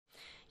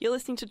You're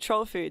listening to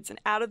Troll Foods, an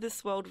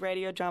out-of-this-world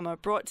radio drama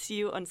brought to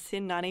you on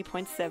SYN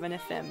 90.7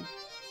 FM.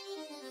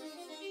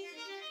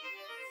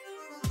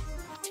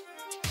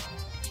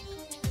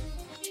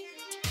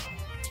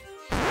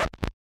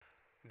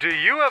 Do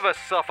you ever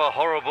suffer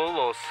horrible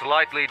or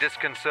slightly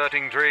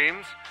disconcerting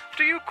dreams?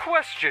 Do you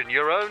question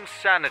your own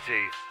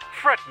sanity?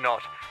 Fret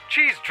not.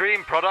 Cheese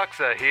Dream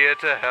products are here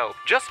to help.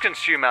 Just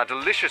consume our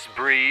delicious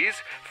Breeze,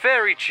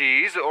 fairy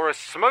cheese, or a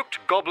smoked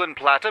goblin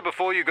platter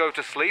before you go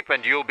to sleep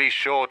and you'll be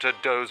sure to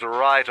doze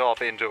right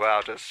off into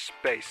outer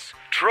space.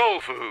 Troll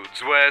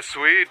Foods, where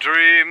sweet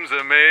dreams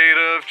are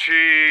made of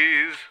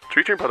cheese.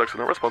 Cheese Dream products are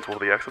not responsible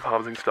for the acts of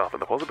harvesting stuff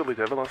and the possibility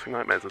of everlasting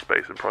nightmares in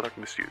space and product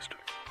misused.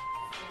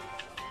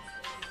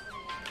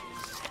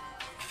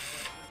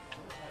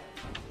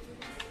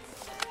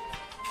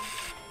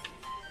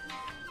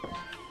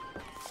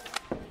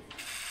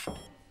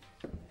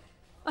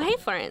 Oh, hey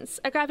Florence,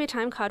 I grabbed your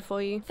time card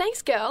for you.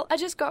 Thanks, girl. I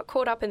just got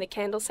caught up in the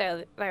candle sale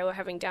that they were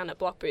having down at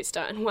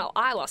Blockbuster, and well,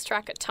 I lost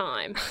track of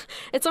time.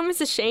 It's almost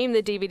a shame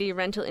the DVD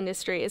rental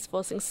industry is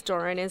forcing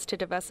store owners to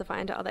diversify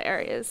into other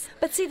areas.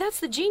 But see, that's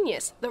the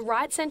genius. The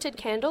right scented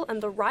candle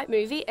and the right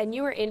movie, and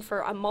you are in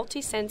for a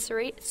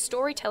multi-sensory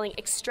storytelling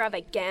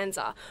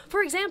extravaganza.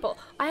 For example,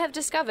 I have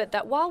discovered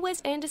that while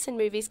Wes Anderson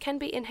movies can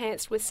be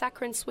enhanced with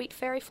saccharine sweet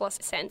fairy floss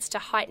scents to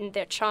heighten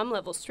their charm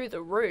levels through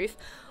the roof,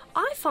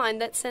 I find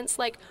that scents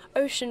like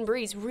Ocean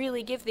Breeze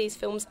really give these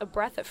films a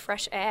breath of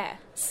fresh air.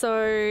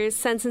 So,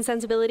 Sense and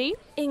Sensibility?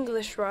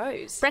 English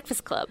Rose.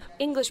 Breakfast Club?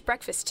 English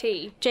Breakfast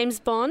Tea. James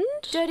Bond?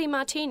 Dirty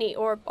Martini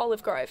or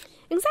Olive Grove.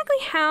 Exactly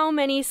how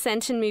many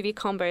scent and movie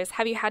combos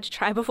have you had to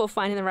try before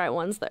finding the right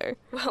ones, though?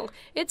 Well,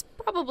 it's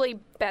probably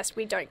best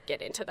we don't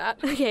get into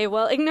that. Okay,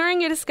 well,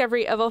 ignoring your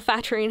discovery of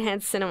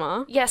olfactory-enhanced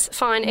cinema... Yes,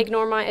 fine,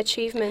 ignore my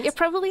achievements. You're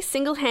probably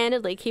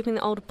single-handedly keeping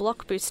the old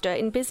Blockbuster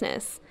in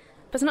business.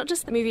 But it's not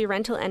just the movie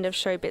rental end of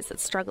showbiz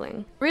that's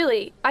struggling.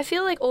 Really? I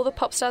feel like all the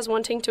pop stars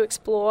wanting to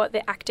explore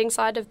the acting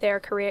side of their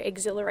career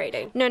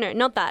exhilarating. No,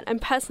 not that. I'm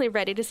personally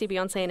ready to see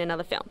Beyonce in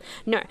another film.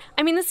 No,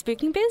 I mean the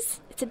spooking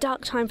biz. It's a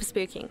dark time for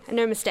spooking, and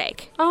no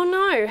mistake. Oh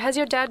no, has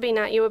your dad been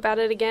at you about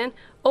it again?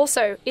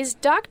 Also, is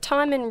dark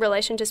time in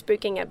relation to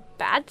spooking a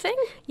bad thing?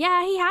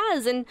 Yeah, he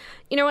has, and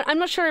you know what, I'm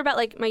not sure about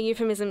my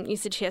euphemism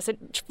usage here, so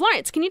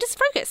Florence, can you just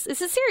focus?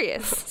 This is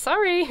serious.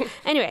 Sorry.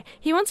 Anyway,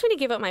 he wants me to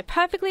give up my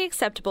perfectly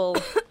acceptable,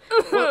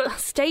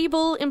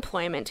 stable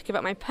employment, give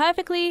up my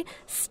perfectly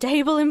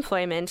stable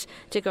employment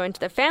to go into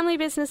the family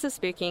business of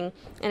spooking,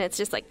 and it's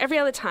just like every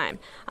other time.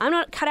 I'm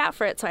not cut out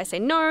for it, so I say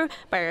no.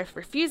 By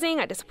refusing,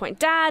 I disappoint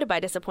Dad. By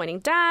disappointing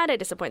Dad, I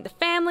disappoint the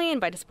family, and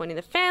by disappointing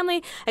the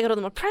family, I got all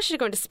the more pressure to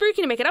go into spooking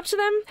to make it up to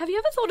them. Have you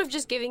ever thought of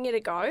just giving it a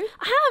go?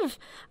 I have.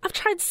 I've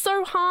tried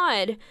so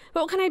hard.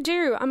 But what can I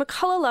do? I'm a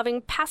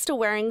colour-loving,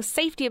 pastel-wearing,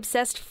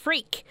 safety-obsessed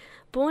freak,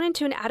 born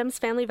into an Addams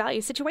Family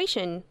Values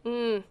situation.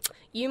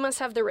 You must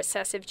have the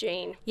recessive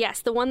gene.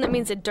 Yes, the one that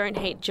means I don't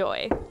hate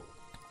joy.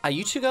 Are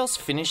you two girls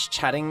finished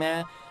chatting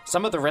there?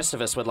 Some of the rest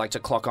of us would like to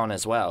clock on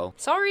as well.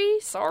 Sorry.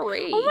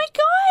 Oh my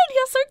god,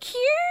 you're so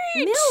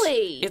cute!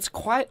 Millie! It's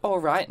quite all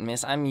right,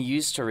 miss. I'm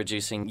used to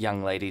reducing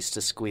young ladies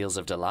to squeals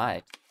of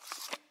delight.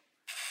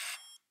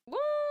 What?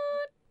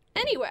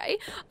 Anyway,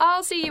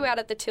 I'll see you out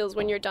at the tills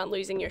when you're done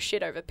losing your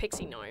shit over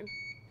Pixie Gnome.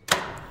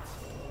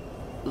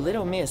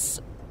 Little miss,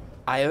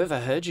 I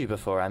overheard you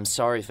before. I'm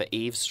sorry for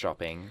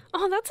eavesdropping.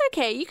 Oh, that's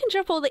okay. You can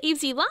drop all the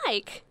eaves you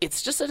like.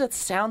 It's just that it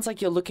sounds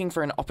like you're looking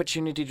for an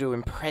opportunity to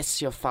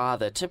impress your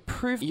father, to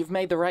prove you've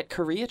made the right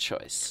career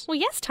choice. Well,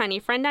 yes, tiny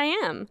friend, I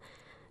am.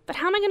 But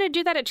how am I going to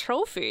do that at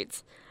Troll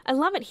Foods? I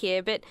love it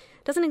here, but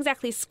doesn't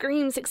exactly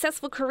scream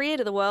successful career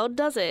to the world,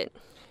 does it?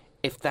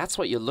 If that's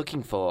what you're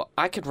looking for,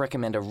 I could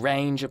recommend a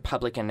range of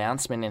public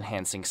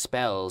announcement-enhancing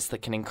spells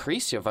that can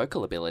increase your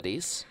vocal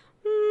abilities.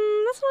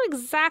 That's not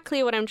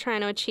exactly what I'm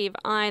trying to achieve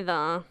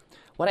either.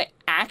 What I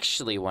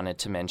actually wanted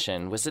to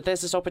mention was that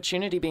there's this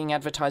opportunity being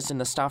advertised in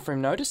the staff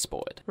room notice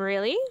board.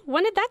 Really?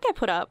 When did that get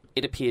put up?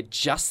 It appeared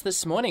just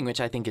this morning, which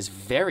I think is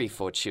very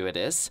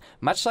fortuitous,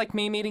 much like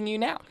me meeting you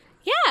now.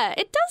 Yeah,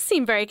 it does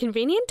seem very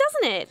convenient,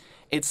 doesn't it?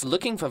 It's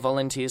looking for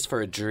volunteers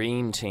for a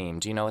dream team.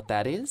 Do you know what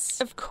that is?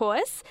 Of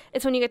course.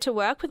 It's when you get to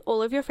work with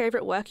all of your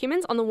favourite work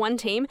humans on the one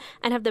team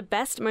and have the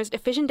best, most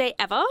efficient day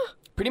ever.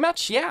 Pretty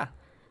much, yeah.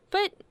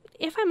 But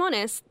if I'm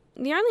honest,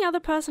 the only other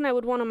person I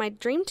would want on my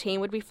dream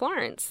team would be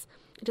Florence.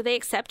 Do they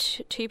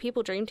accept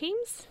 2-people dream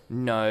teams?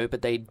 No,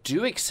 but they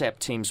do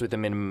accept teams with a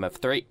minimum of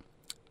 3.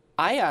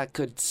 I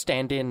could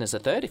stand in as a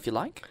 3rd if you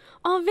like.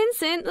 Oh,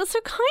 Vincent, that's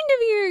so kind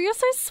of you. You're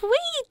so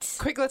sweet.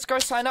 Quick, let's go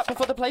sign up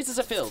before the places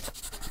are filled.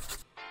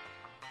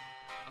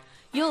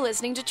 You're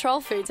listening to Troll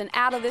Foods, an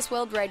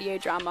out-of-this-world radio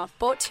drama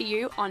brought to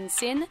you on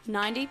SYN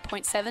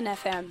 90.7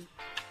 FM.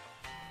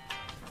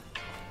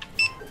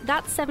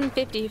 That's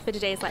 $7.50 for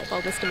today's light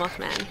bulb, Mr.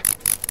 Mothman.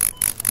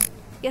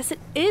 Yes, it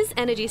is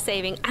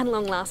energy-saving and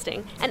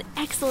long-lasting. An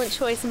excellent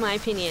choice, in my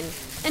opinion.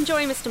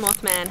 Enjoy, Mr.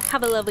 Mothman.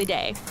 Have a lovely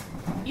day.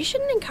 You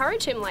shouldn't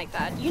encourage him like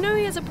that. You know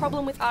he has a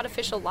problem with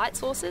artificial light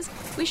sources.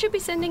 We should be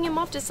sending him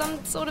off to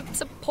some sort of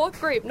support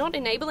group, not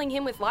enabling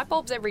him with light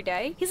bulbs every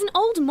day. He's an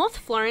old moth,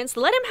 Florence.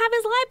 Let him have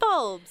his light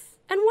bulbs.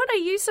 And what are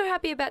you so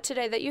happy about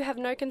today that you have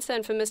no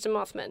concern for Mr.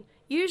 Mothman?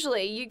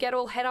 Usually you get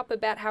all head up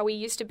about how he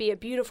used to be a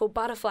beautiful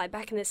butterfly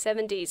back in the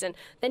 70s and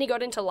then he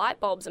got into light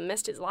bulbs and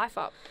messed his life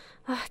up.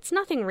 It's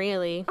nothing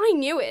really. I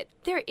knew it.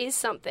 There is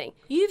something.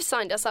 You've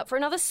signed us up for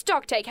another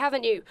stock take,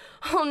 haven't you?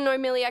 Oh no,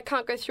 Millie, I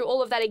can't go through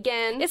all of that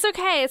again. It's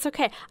okay.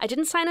 I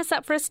didn't sign us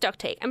up for a stock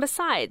take. And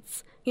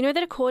besides, you know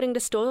that according to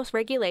store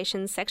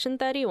regulations, section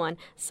 31,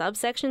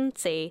 subsection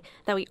C,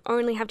 that we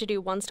only have to do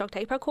one stock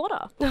take per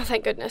quarter. Oh,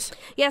 thank goodness.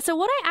 Yeah, so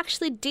what I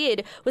actually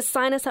did was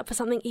sign us up for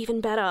something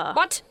even better.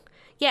 What?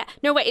 Yeah,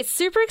 no, wait, it's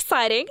super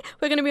exciting.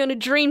 We're going to be on a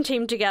dream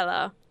team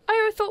together.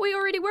 I thought we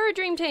already were a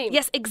dream team.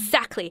 Yes,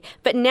 exactly.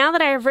 But now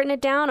that I have written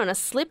it down on a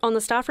slip on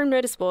the staff room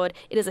notice board,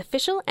 it is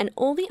official and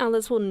all the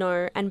others will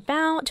know and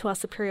bow to our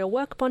superior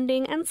work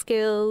bonding and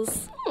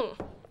skills.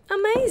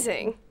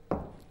 Amazing.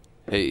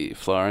 Hey,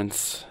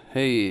 Florence.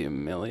 Hey,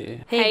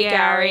 Millie. Hey,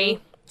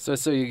 Gary. So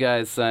you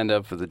guys signed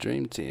up for the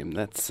dream team.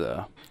 That's,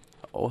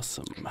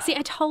 awesome. See,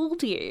 I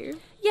told you.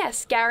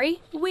 Yes,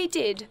 Gary, we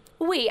did.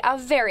 We are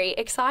very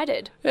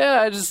excited.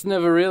 Yeah, I just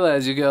never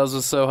realized you girls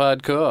were so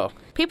hardcore.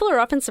 People are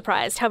often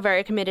surprised how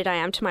very committed I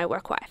am to my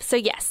work wife. So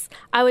yes,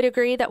 I would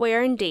agree that we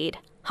are indeed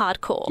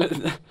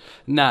hardcore.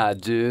 Nah,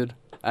 dude.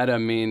 I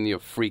don't mean your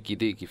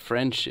freaky-deaky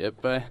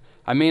friendship.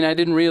 I mean I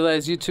didn't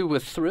realize you two were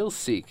thrill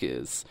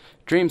seekers.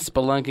 Dream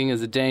spelunking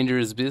is a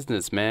dangerous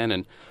business, man,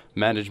 and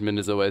management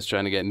is always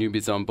trying to get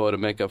newbies on board to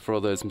make up for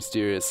all those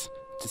mysterious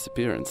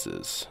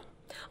disappearances.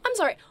 I'm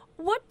sorry,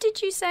 what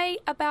did you say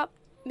about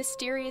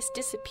mysterious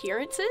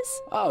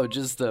disappearances? Oh,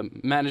 just the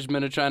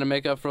management are trying to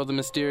make up for all the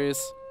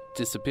mysterious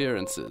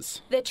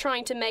disappearances. They're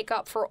trying to make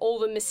up for all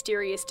the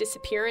mysterious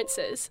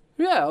disappearances.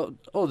 Yeah,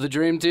 all the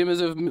dream teamers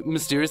have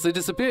mysteriously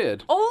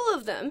disappeared. All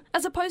of them,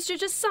 as opposed to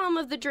just some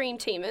of the dream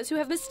teamers who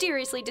have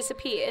mysteriously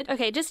disappeared.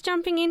 Okay, just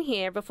jumping in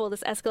here before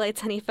this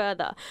escalates any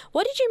further.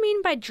 What did you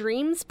mean by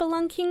dream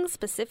spelunking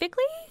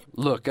specifically?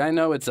 Look, I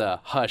know it's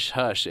a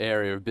hush-hush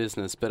area of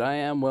business, but I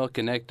am well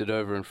connected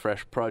over in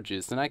Fresh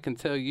Produce, and I can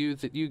tell you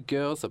that you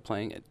girls are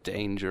playing a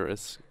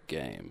dangerous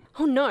game.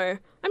 Oh no,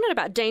 I'm not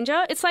about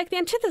danger. It's like the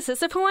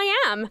antithesis of who I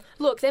am.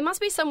 Look, there must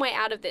be some way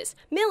out of this.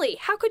 Millie,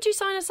 how could you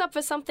sign us up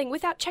for something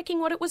without checking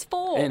what it was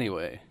for?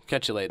 Anyway,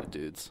 catch you later,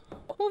 dudes.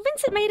 Well,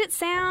 Vincent made it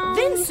sound...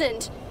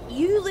 Vincent!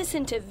 You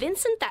listen to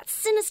Vincent, that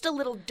sinister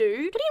little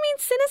dude? What do you mean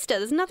sinister?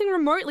 There's nothing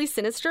remotely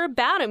sinister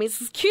about him. He's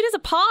as cute as a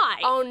pie.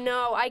 Oh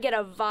no, I get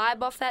a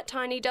vibe off that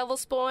tiny devil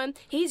spawn.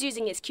 He's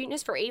using his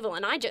cuteness for evil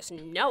and I just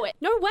know it.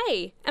 No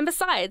way. And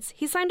besides,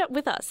 he signed up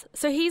with us,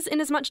 so he's in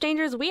as much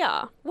danger as we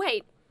are.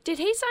 Wait, did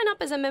he sign up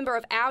as a member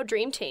of our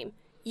dream team?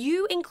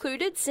 You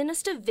included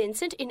Sinister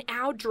Vincent in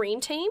our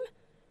dream team?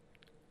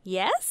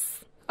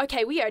 Yes?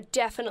 Okay, we are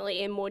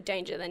definitely in more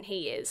danger than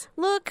he is.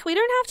 Look, we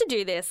don't have to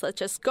do this. Let's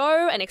just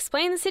go and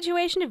explain the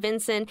situation to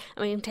Vincent,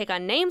 and we can take our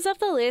names off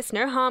the list,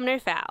 no harm, no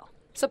foul.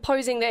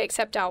 Supposing they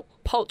accept our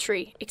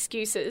paltry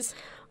excuses.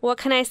 What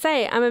can I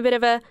say? I'm a bit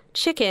of a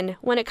chicken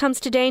when it comes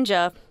to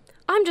danger.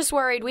 I'm just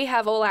worried we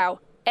have all our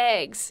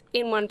eggs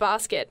in one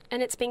basket,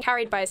 and it's being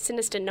carried by a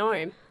sinister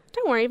gnome.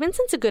 Don't worry,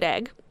 Vincent's a good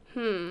egg.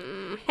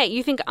 Hey,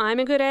 you think I'm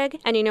a good egg?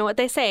 And you know what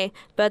they say,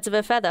 birds of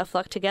a feather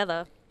flock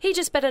together. He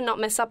just better not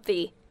mess up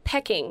the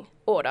pecking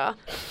order.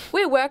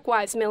 We're work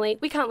wives, Millie.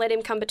 We can't let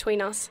him come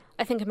between us.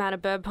 I think I'm out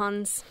of bird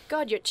puns.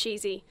 God, you're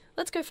cheesy.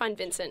 Let's go find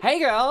Vincent. Hey,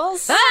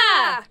 girls!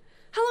 Ah!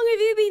 How long have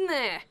you been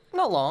there?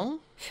 Not long.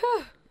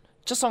 Phew.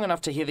 Just long enough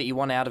to hear that you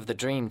want out of the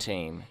dream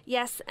team.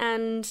 Yes,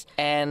 and...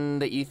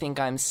 And that you think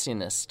I'm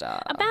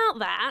sinister. About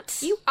that...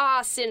 You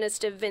are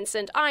sinister,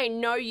 Vincent. I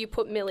know you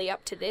put Millie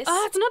up to this.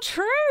 Oh, it's not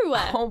true!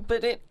 Oh,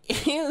 but it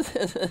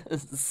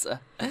is.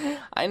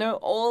 I know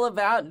all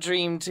about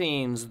dream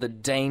teams. The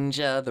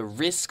danger, the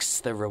risks,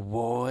 the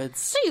rewards.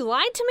 So you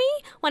lied to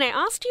me when I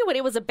asked you what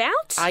it was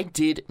about? I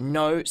did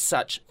no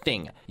such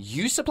thing.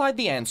 You supplied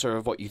the answer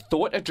of what you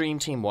thought a dream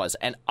team was,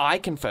 and I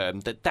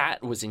confirmed that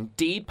that was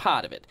indeed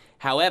part of it.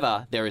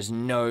 However, there is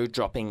no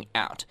dropping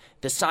out.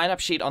 The sign-up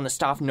sheet on the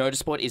staff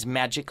notice board is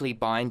magically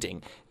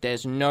binding.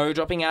 There's no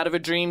dropping out of a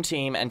dream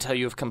team until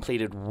you have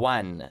completed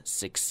one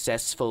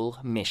successful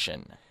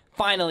mission.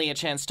 Finally, a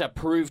chance to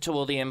prove to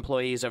all the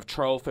employees of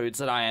Troll Foods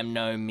that I am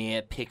no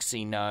mere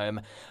pixie gnome.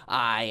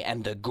 I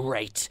am the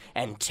great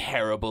and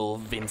terrible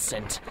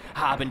Vincent,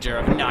 harbinger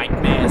of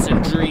nightmares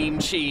and dream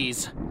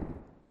cheese.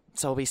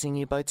 So I'll be seeing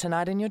you both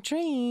tonight in your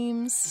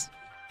dreams.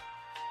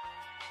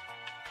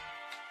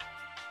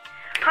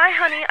 Hi,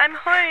 honey, I'm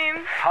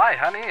home. Hi,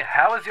 honey.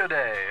 How was your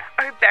day?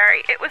 Oh,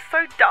 Barry, it was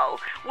so dull.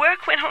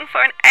 Work went on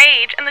for an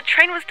age and the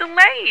train was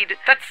delayed.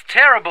 That's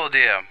terrible,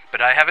 dear. But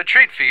I have a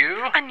treat for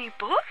you. A new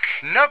book?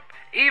 Nope.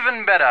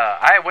 Even better.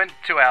 I went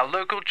to our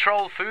local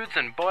Troll Foods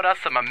and bought us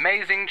some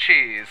amazing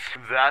cheese.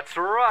 That's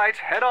right.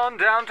 Head on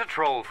down to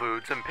Troll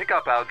Foods and pick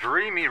up our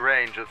dreamy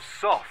range of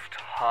soft,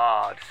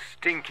 hard,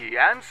 stinky,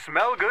 and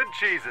smell good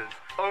cheeses.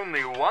 Only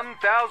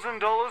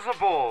 $1,000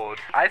 aboard.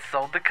 I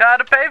sold the car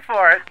to pay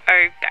for it.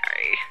 Oh,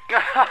 Barry.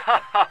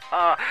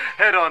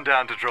 Head on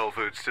down to Troll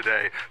Foods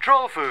today.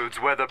 Troll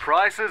Foods, where the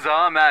prices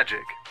are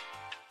magic.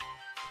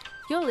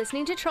 You're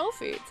listening to Troll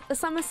Foods, a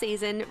summer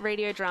season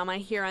radio drama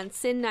here on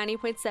Sin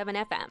 90.7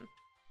 FM.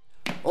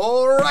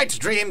 All right,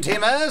 Dream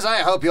Teamers,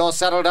 I hope you're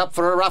saddled up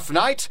for a rough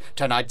night.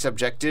 Tonight's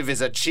objective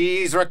is a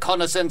cheese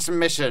reconnaissance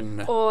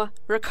mission. Or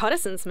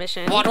reconnaissance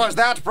mission. What was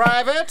that,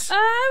 Private?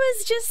 I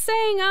was just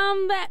saying,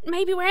 that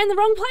maybe we're in the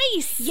wrong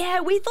place. Yeah,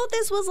 we thought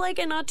this was like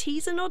an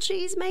artisanal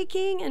cheese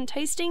making and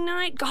tasting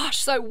night. Gosh,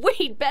 so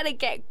we'd better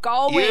get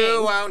going.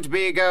 You won't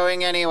be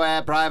going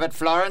anywhere, Private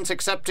Florence,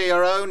 except to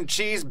your own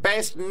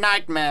cheese-based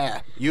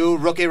nightmare. You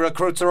rookie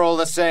recruits are all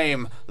the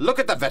same. Look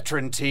at the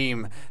veteran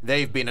team.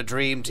 They've been a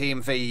dream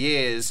team for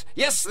years.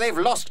 Yes, they've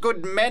lost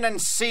good men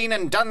and seen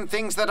and done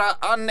things that are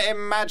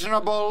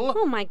unimaginable.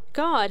 Oh my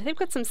god, they've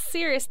got some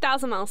serious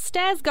 1,000-mile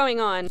stairs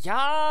going on.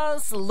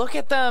 Yes, look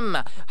at them.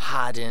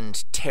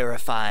 Hardened,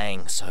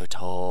 terrifying, so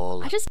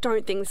tall. I just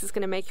don't think this is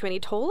going to make you any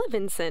taller,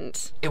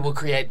 Vincent. It will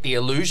create the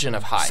illusion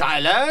of height.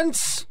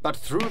 Silence! But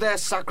through their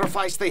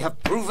sacrifice, they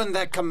have proven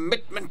their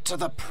commitment to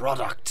the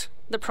product.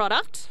 The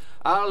product?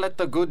 I'll let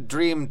the good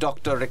dream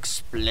doctor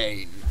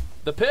explain.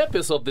 The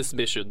purpose of this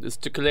mission is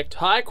to collect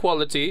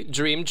high-quality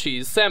dream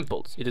cheese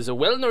samples. It is a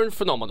well-known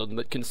phenomenon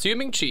that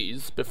consuming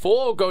cheese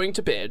before going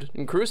to bed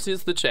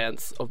increases the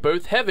chance of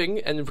both having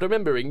and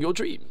remembering your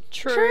dream.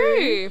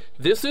 True.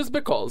 This is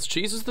because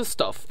cheese is the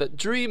stuff that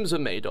dreams are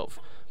made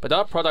of. But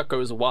our product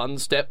goes one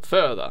step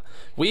further.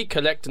 We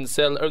collect and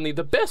sell only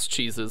the best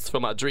cheeses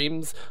from our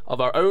dreams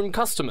of our own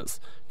customers.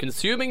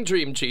 Consuming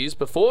dream cheese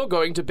before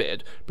going to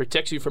bed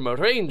protects you from a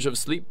range of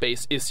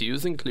sleep-based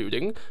issues,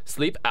 including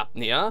sleep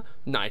apnea,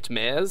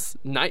 nightmares,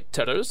 night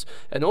terrors,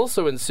 and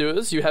also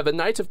ensures you have a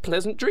night of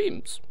pleasant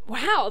dreams.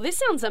 Wow, this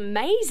sounds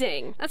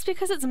amazing. That's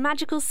because it's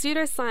magical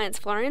pseudoscience,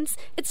 Florence.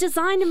 It's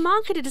designed and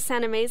marketed to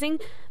sound amazing.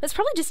 It's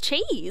probably just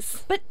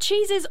cheese. But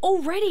cheese is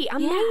already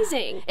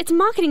amazing. Yeah. It's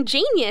marketing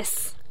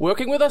genius.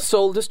 Working with our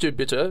sole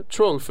distributor,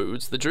 Troll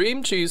Foods, the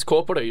Dream Cheese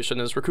Corporation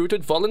has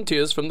recruited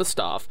volunteers from the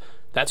staff,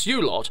 that's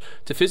you lot,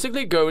 to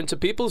physically go into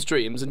people's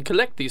dreams and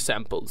collect these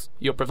samples.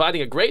 You're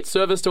providing a great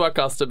service to our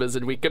customers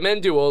and we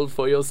commend you all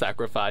for your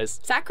sacrifice.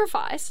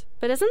 Sacrifice?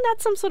 But isn't that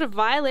some sort of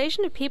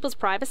violation of people's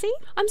privacy?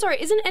 I'm sorry,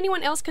 isn't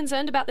anyone else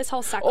concerned about this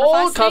whole sacrifice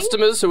All thing?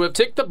 customers who have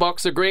ticked the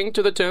box agreeing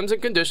to the terms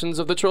and conditions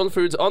of the Troll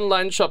Foods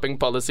online shopping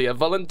policy have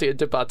volunteered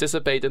to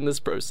participate in this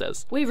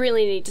process. We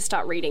really need to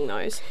start reading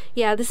those.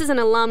 Yeah, this is an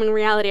alarming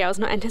reality I was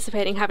not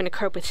anticipating having to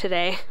cope with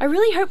today. I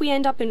really hope we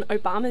end up in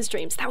Obama's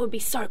dreams. That would be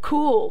so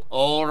cool.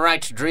 All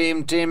right,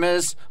 Dream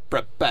Teamers,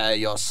 prepare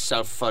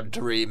yourself for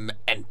dream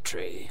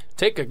entry.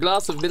 Take a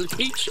glass of milk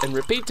each and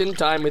repeat in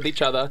time with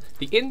each other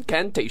the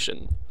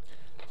incantation.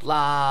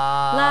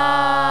 La,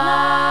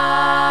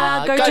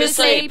 La, go to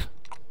sleep.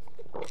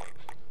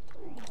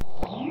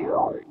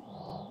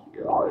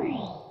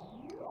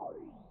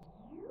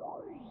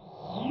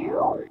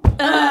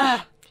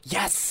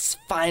 Yes,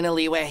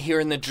 finally we're here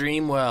in the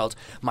dream world.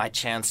 My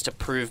chance to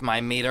prove my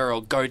meter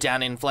or go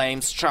down in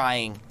flames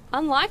trying.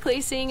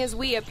 Unlikely, seeing as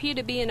we appear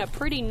to be in a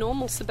pretty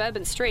normal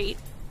suburban street.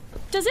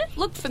 Does it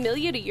look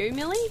familiar to you,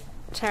 Millie?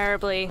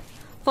 Terribly.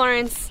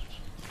 Florence,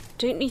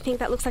 don't you think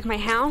that looks like my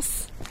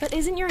house? But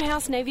isn't your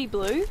house navy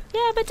blue?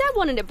 Yeah, but Dad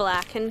wanted it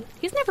black, and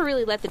he's never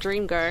really let the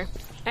dream go.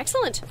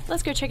 Excellent.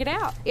 Let's go check it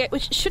out. Yeah,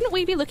 shouldn't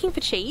we be looking for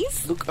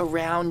cheese? Look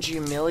around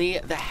you, Millie.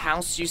 The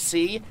house you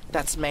see,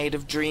 that's made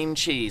of dream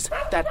cheese.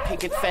 That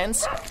picket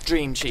fence,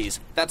 dream cheese.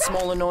 That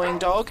small annoying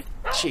dog,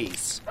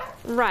 cheese.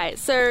 Right,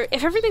 so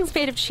if everything's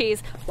made of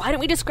cheese, why don't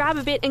we just grab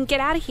a bit and get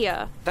out of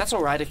here? That's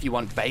all right if you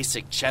want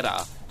basic cheddar.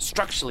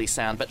 Structurally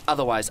sound, but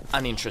otherwise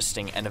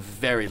uninteresting and of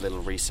very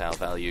little resale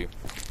value.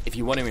 If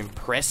you want to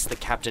impress the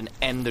captain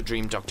and the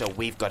dream doctor,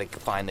 we've got to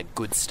find the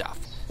good stuff.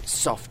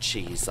 Soft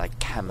cheese like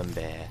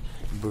camembert,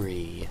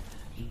 brie,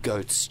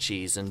 goat's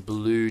cheese, and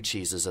blue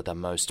cheeses are the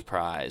most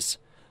prized.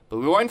 But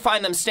we won't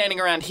find them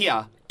standing around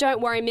here.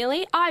 Don't worry,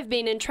 Millie. I've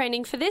been in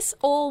training for this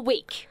all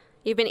week.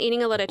 You've been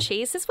eating a lot of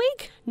cheese this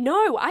week?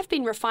 No, I've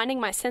been refining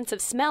my sense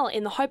of smell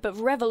in the hope of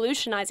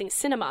revolutionising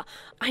cinema.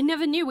 I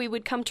never knew we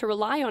would come to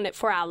rely on it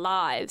for our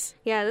lives.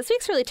 Yeah, this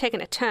week's really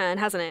taken a turn,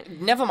 hasn't it?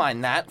 Never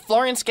mind that.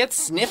 Florence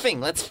gets sniffing.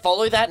 Let's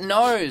follow that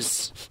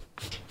nose.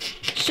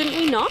 Shouldn't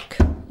we knock?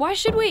 Why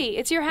should we?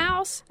 It's your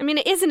house. I mean,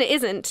 it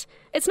isn't.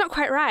 It's not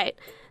quite right.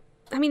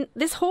 I mean,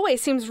 this hallway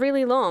seems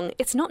really long.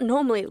 It's not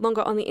normally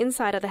longer on the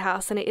inside of the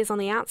house than it is on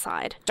the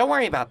outside. Don't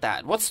worry about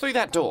that. What's through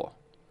that door?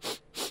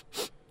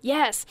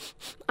 Yes,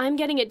 I'm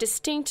getting a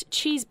distinct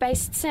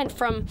cheese-based scent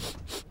from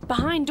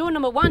behind door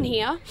number 1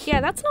 here. Yeah,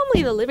 that's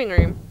normally the living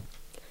room.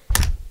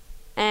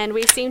 And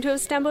we seem to have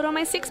stumbled on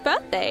my 6th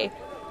birthday.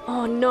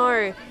 Oh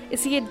no, you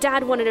see, your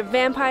dad wanted a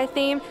vampire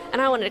theme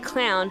and I wanted a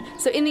clown,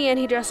 so in the end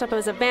he dressed up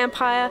as a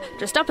vampire,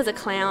 dressed up as a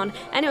clown,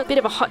 and it was a bit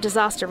of a hot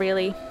disaster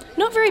really.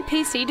 Not very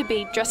PC to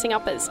be dressing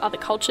up as other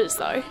cultures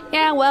though.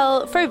 Yeah,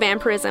 well, faux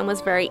vampirism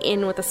was very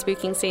in with the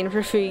spooking scene for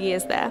a few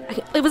years there.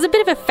 It was a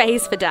bit of a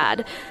phase for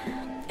Dad.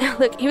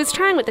 Look, he was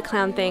trying with the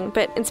clown thing,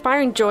 but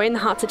inspiring joy in the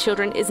hearts of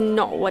children is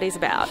not what he's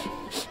about.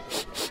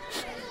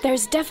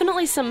 There's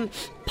definitely some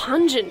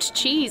pungent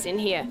cheese in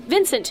here.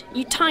 Vincent,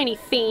 you tiny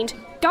fiend,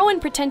 go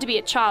and pretend to be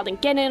a child and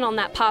get in on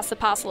that pass the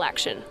parcel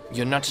action.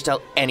 You're not to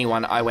tell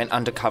anyone I went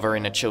undercover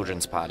in a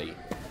children's party.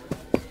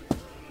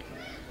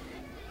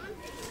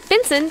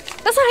 Vincent,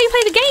 that's not how you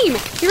play the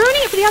game. You're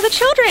ruining it for the other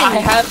children. I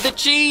have the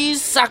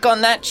cheese. Suck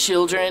on that,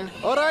 children.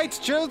 All right,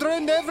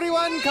 children,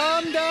 everyone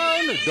calm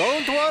down.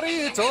 Don't worry,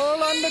 it's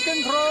all under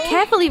control.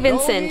 Carefully,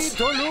 Vincent.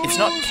 It's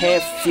not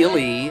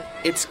carefully,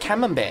 it's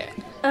camembert.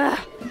 Ugh.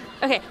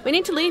 Okay, we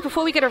need to leave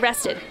before we get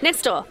arrested.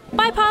 Next door.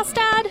 Bye, past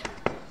Dad.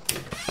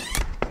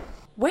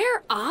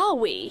 Where are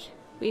we?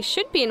 We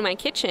should be in my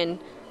kitchen.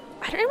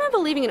 I don't remember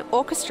leaving an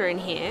orchestra in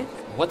here.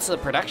 What's the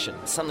production?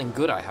 Something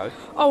good, I hope.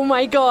 Oh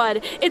my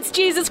god, it's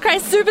Jesus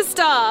Christ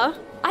Superstar!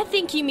 I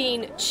think you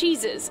mean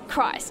Jesus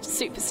Christ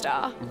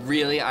Superstar.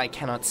 Really, I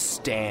cannot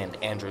stand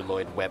Andrew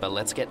Lloyd Webber.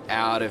 Let's get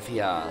out of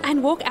here.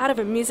 And walk out of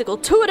a musical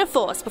tour de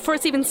force before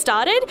it's even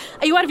started?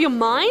 Are you out of your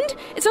mind?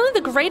 It's only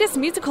the greatest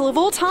musical of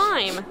all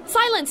time.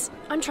 Silence!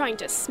 I'm trying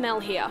to smell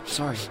here.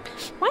 Sorry.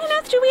 Why on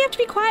earth do we have to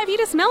be quiet for you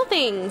to smell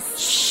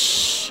things?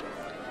 Shh!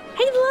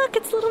 Hey look,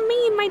 it's little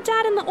me and my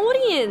dad in the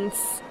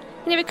audience.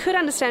 I never could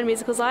understand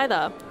musicals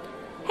either.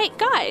 Hey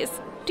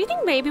guys, do you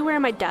think maybe we're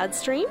in my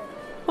dad's dream?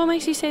 What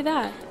makes you say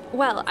that?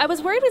 Well, I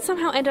was worried we'd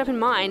somehow end up in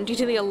mine due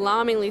to the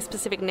alarmingly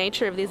specific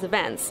nature of these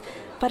events,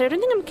 but I don't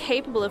think I'm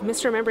capable of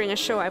misremembering a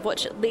show I've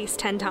watched at least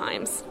 10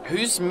 times.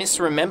 Who's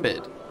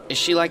misremembered? Is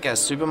she like a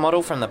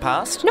supermodel from the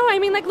past? No, I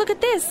mean, like, look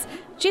at this.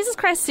 Jesus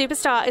Christ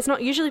Superstar is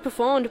not usually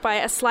performed by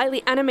a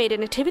slightly animated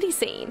nativity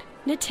scene.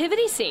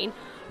 Nativity scene?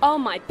 Oh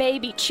my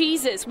baby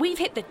cheeses, we've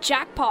hit the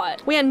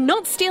jackpot. We are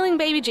not stealing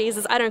baby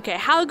Jesus, I don't care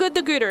how good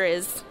the gooder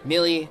is.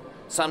 Millie,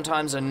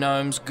 sometimes a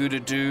gnome's good to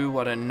do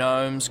what a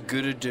gnome's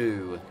good to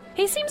do.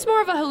 He seems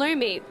more of a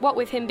halloumi, what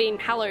with him being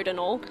hallowed and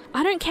all.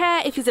 I don't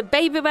care if he's a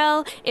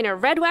Babybel in a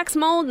red wax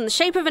mold in the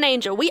shape of an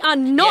angel. We are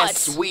not.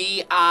 Yes,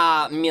 we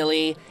are,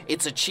 Millie.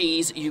 It's a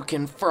cheese you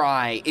can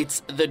fry.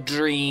 It's the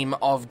dream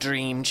of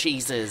dream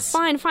cheeses.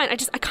 Fine. I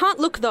can't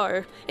look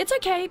though. It's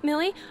okay,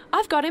 Millie.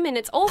 I've got him and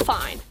it's all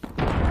fine.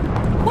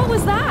 What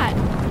was that?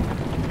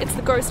 It's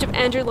the ghost of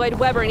Andrew Lloyd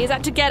Webber and he's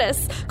out to get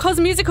us.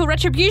 Cause musical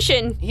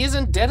retribution. He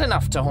isn't dead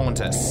enough to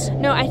haunt us.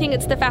 No, I think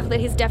it's the fact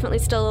that he's definitely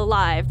still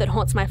alive that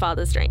haunts my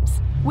father's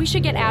dreams. We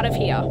should get out of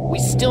here. We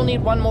still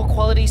need one more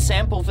quality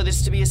sample for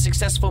this to be a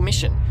successful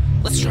mission.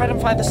 Let's try to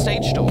find the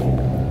stage door.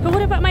 But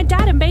what about my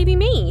dad and baby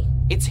me?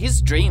 It's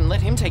his dream.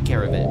 Let him take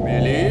care of it.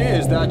 Millie,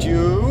 is that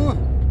you?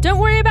 Don't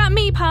worry about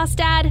me, past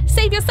Dad.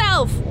 Save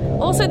yourself.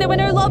 Also, there were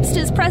no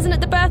lobsters present at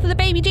the birth of the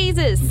baby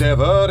Jesus. They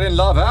were in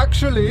Love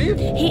Actually.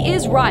 He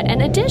is right,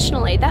 and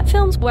additionally, that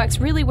film works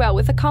really well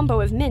with a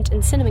combo of mint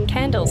and cinnamon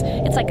candles.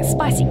 It's like a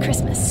spicy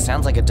Christmas.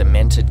 Sounds like a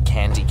demented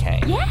candy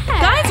cane. Yeah!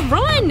 Guys,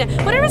 run!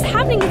 Whatever's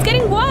happening is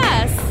getting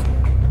worse.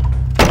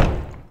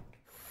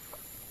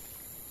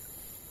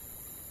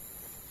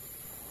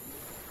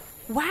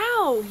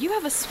 Wow, you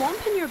have a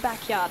swamp in your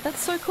backyard.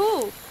 That's so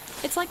cool.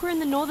 It's like we're in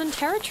the Northern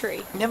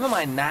Territory. Never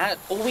mind that.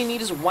 All we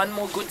need is one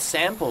more good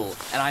sample,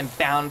 and I'm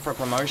bound for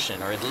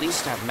promotion, or at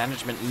least have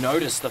management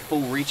notice the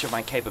full reach of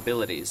my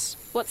capabilities.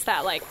 What's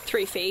that, like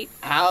 3 feet?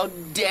 How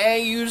dare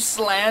you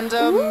slander...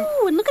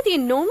 Ooh, and look at the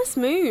enormous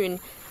moon.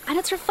 And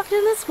it's reflected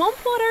in the swamp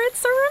water.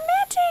 It's so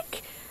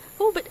romantic.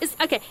 Oh, but is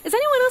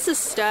anyone else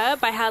disturbed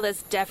by how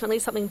there's definitely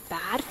something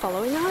bad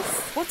following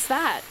us? What's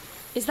that?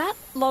 Is that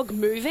log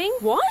moving?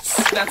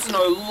 What? That's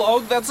no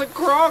log, that's a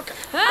croc.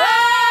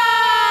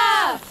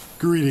 Ah!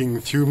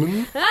 Greetings,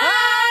 human.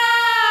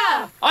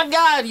 Ah! On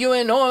guard, you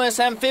enormous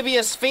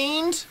amphibious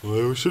fiend!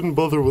 Well, we shouldn't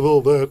bother with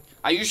all that.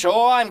 Are you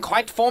sure I'm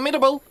quite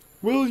formidable?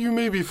 Well, you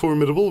may be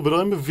formidable, but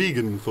I'm a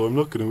vegan, so I'm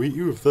not going to eat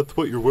you if that's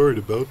what you're worried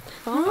about.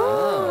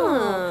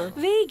 Oh.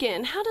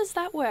 Vegan, how does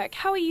that work?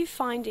 How are you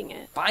finding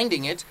it?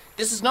 Finding it?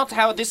 This is not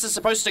how this is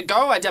supposed to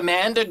go. I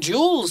demand a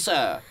jewel,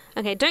 sir.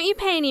 Okay, don't you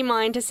pay any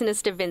mind to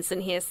Sinister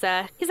Vincent here,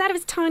 sir. He's out of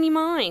his tiny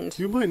mind.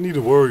 You might need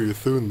a warrior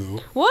soon,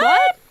 though.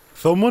 What?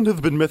 Someone has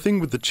been messing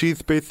with the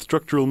cheese-based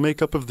structural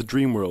makeup of the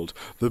dream world.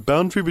 The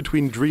boundary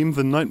between dreams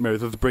and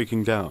nightmares is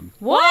breaking down.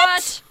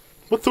 What?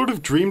 What sort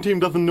of dream team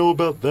doesn't know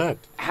about that?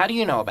 How do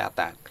you know about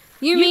that?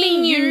 You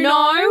mean you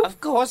know? Of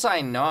course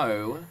I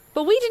know.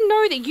 But we didn't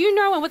know that you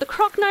know and what the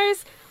croc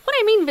knows. What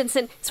I mean,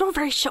 Vincent, is we're all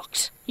very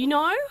shocked. You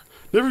know?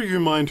 Never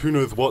you mind who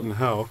knows what and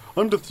how.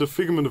 I'm just a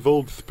figment of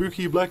old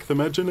spooky Black's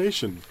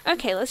imagination.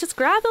 Okay, let's just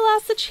grab the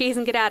last of the cheese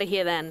and get out of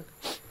here then.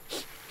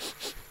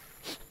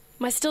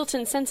 My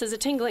Stilton senses are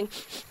tingling.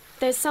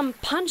 There's some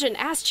pungent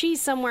ass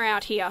cheese somewhere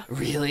out here.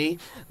 Really?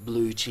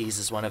 Blue cheese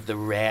is one of the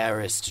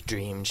rarest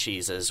dream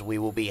cheeses. We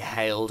will be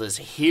hailed as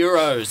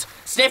heroes.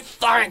 Sniff,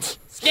 Florence!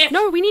 Sniff!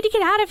 No, we need to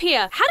get out of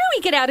here. How do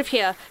we get out of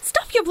here?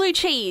 Stuff your blue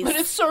cheese. But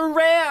it's so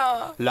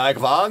rare. Like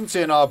once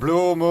in a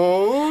blue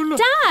moon.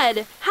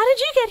 Dad, how did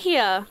you get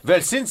here?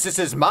 Well, since this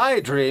is my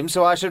dream,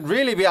 so I should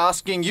really be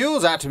asking you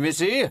that,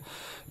 Missy.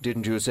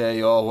 Didn't you say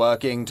you're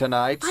working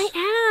tonight? I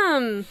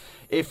am.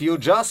 If you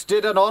just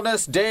did an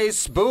honest day's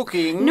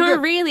spooking... No,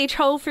 really,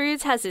 Troll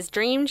Foods has this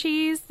dream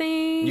cheese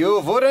thing.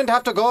 You wouldn't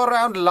have to go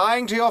around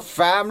lying to your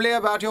family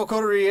about your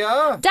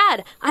career?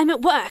 Dad, I'm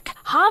at work,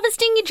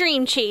 harvesting your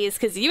dream cheese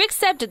because you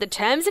accepted the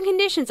terms and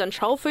conditions on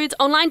Troll Foods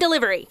online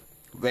delivery.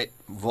 Wait,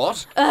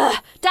 what?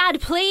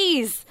 Dad,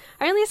 please.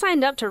 I only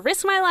signed up to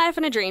risk my life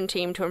in a dream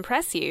team to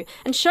impress you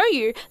and show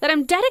you that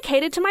I'm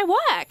dedicated to my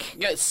work.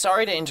 Yeah,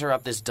 sorry to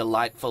interrupt this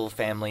delightful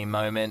family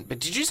moment, but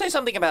did you say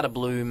something about a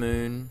blue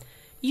moon?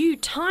 You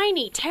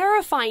tiny,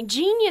 terrifying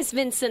genius,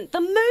 Vincent.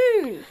 The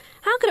moon!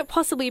 How could it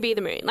possibly be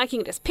the moon? Like you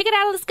can just pick it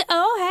out of the sky.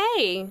 Oh,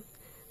 hey.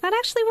 That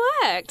actually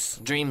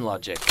worked. Dream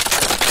logic.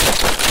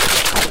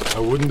 I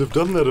wouldn't have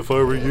done that if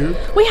I were you.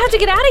 We have to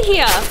get out of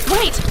here.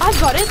 Wait,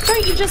 I've got it.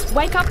 Don't you just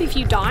wake up if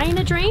you die in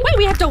a dream? Wait,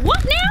 we have to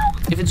what now?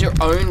 If it's your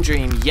own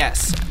dream,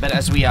 yes. But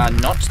as we are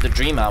not the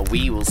dreamer,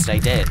 we will stay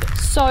dead.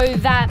 So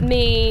that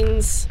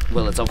means...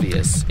 Well, it's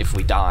obvious. If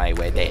we die,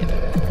 we're dead.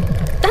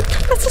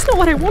 That's just not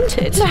what I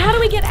wanted. So how do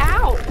we get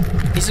out?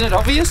 Isn't it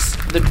obvious?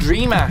 The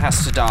dreamer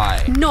has to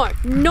die.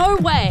 No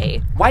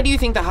way. Why do you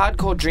think the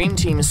hardcore dream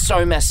team is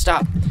so messed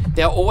up?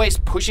 They're always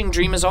pushing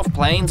dreamers off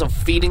planes or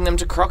feeding them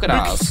to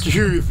crocodiles.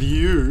 Excuse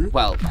you.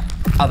 Well,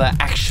 are there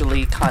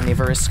actually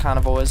carnivorous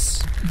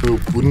carnivores? I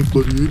wouldn't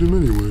bloody eat him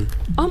anyway.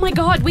 Oh my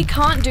god, we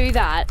can't do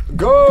that.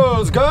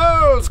 Girls,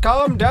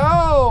 calm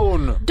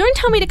down. Don't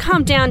tell me to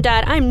calm down,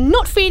 Dad. I'm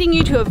not feeding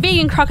you to a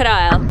vegan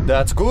crocodile.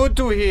 That's good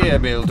to hear,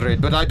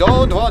 Mildred, but I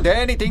don't want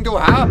anything to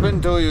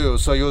happen to you.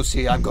 So you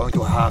see, I'm going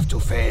to have to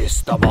face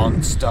the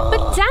monster.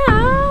 But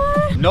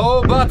Dad...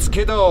 No buts,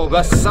 kiddo.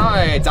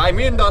 Besides, I'm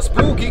in the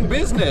spooking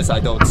business. I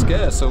don't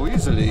scare so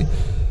easily.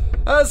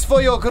 As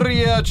for your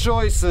career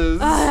choices...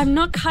 I'm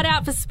not cut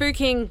out for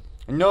spooking.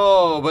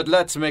 No, but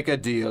let's make a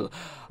deal.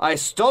 I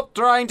stop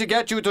trying to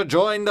get you to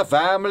join the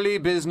family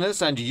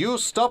business, and you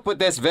stop with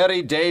this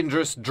very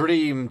dangerous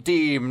dream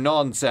team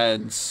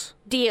nonsense.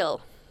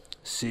 Deal.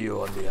 See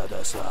you on the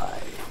other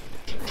side.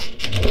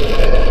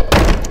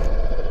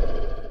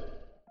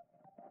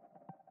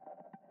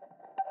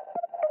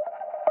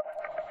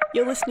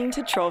 You're listening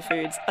to Troll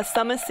Foods, a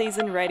summer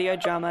season radio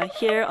drama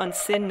here on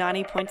SYN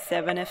 90.7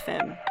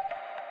 FM.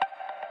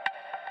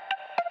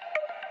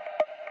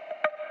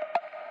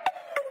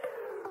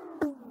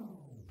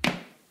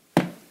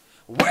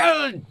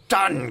 Well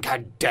done,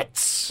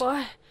 cadets!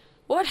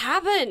 What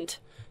happened?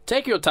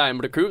 Take your time,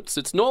 recruits.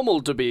 It's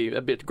normal to be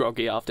a bit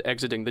groggy after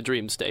exiting the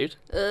dream state.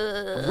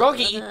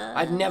 Groggy?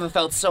 I've never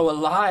felt so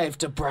alive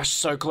to brush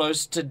so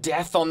close to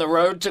death on the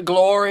road to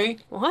glory.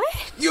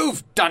 What?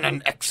 You've done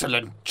an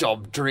excellent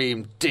job,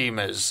 Dream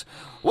Teamers.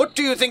 What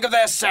do you think of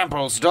their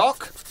samples,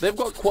 Doc? They've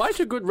got quite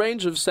a good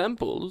range of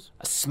samples.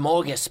 A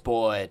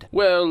smorgasbord.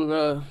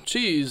 Well,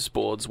 cheese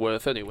board's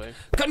worth anyway.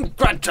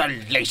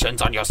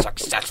 Congratulations on your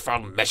successful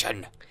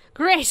mission.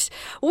 Great.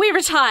 We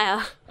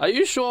retire. Are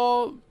you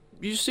sure?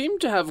 You seem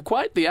to have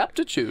quite the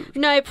aptitude.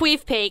 Nope,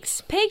 we've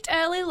peaked. Peaked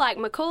early like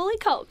Macaulay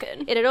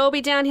Culkin. It'd all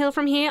be downhill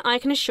from here, I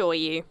can assure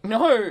you.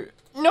 No,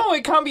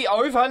 it can't be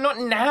over. Not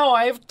now.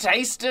 I have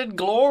tasted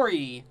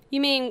glory.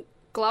 You mean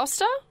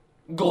Gloucester?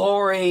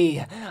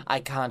 Glory.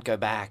 I can't go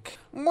back.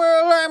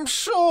 Well, I'm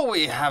sure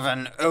we have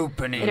an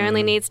opening. It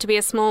only needs to be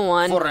a small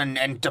one. For an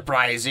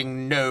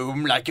enterprising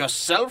gnome like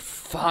yourself.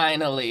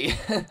 Finally.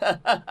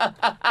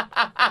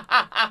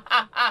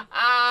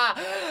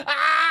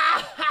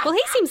 Well,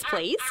 he seems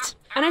pleased.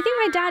 And I think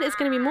my dad is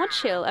going to be more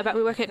chill about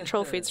me working at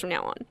Troll Foods from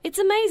now on. It's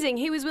amazing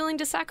he was willing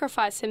to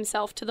sacrifice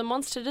himself to the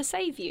monster to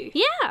save you.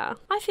 Yeah.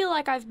 I feel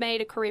like I've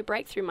made a career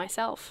breakthrough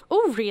myself.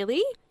 Oh,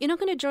 really? You're not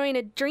going to join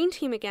a dream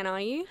team again,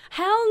 are you?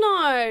 Hell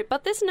no.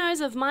 But this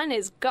nose of mine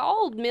is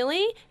gold,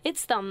 Millie.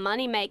 It's the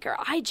moneymaker.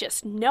 I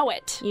just know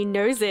it. You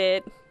knows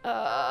it.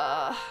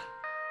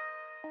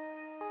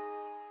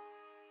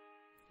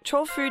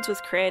 Troll Foods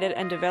was created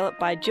and developed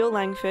by Jill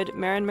Langford,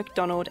 Merrin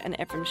McDonald and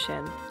Evram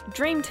Shen.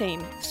 Dream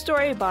Team,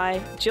 story by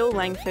Jill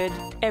Langford,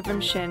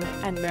 Evram Shen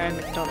and Merrin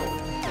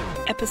McDonald.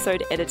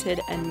 Episode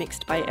edited and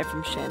mixed by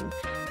Evram Shen.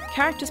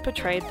 Characters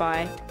portrayed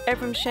by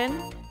Evram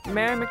Shen,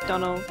 Merrin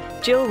McDonald,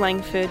 Jill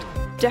Langford,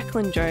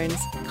 Declan Jones,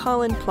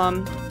 Colin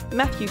Plum,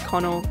 Matthew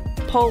Connell,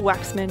 Paul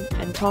Waxman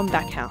and Tom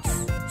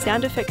Backhouse.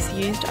 Sound effects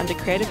used under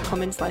Creative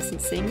Commons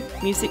licensing,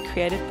 music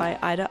created by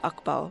Ida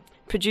Akbal.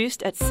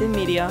 Produced at SYN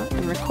Media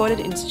and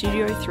recorded in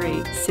Studio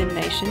 3, SYN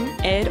Nation,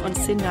 aired on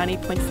SYN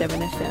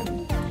 90.7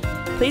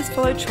 FM. Please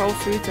follow Troll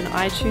Foods on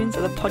iTunes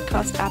or the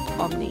podcast app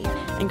Omni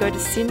and go to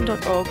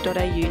syn.org.au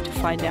to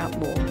find out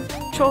more.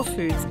 Troll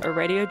Foods, a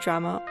radio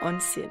drama on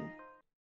SYN.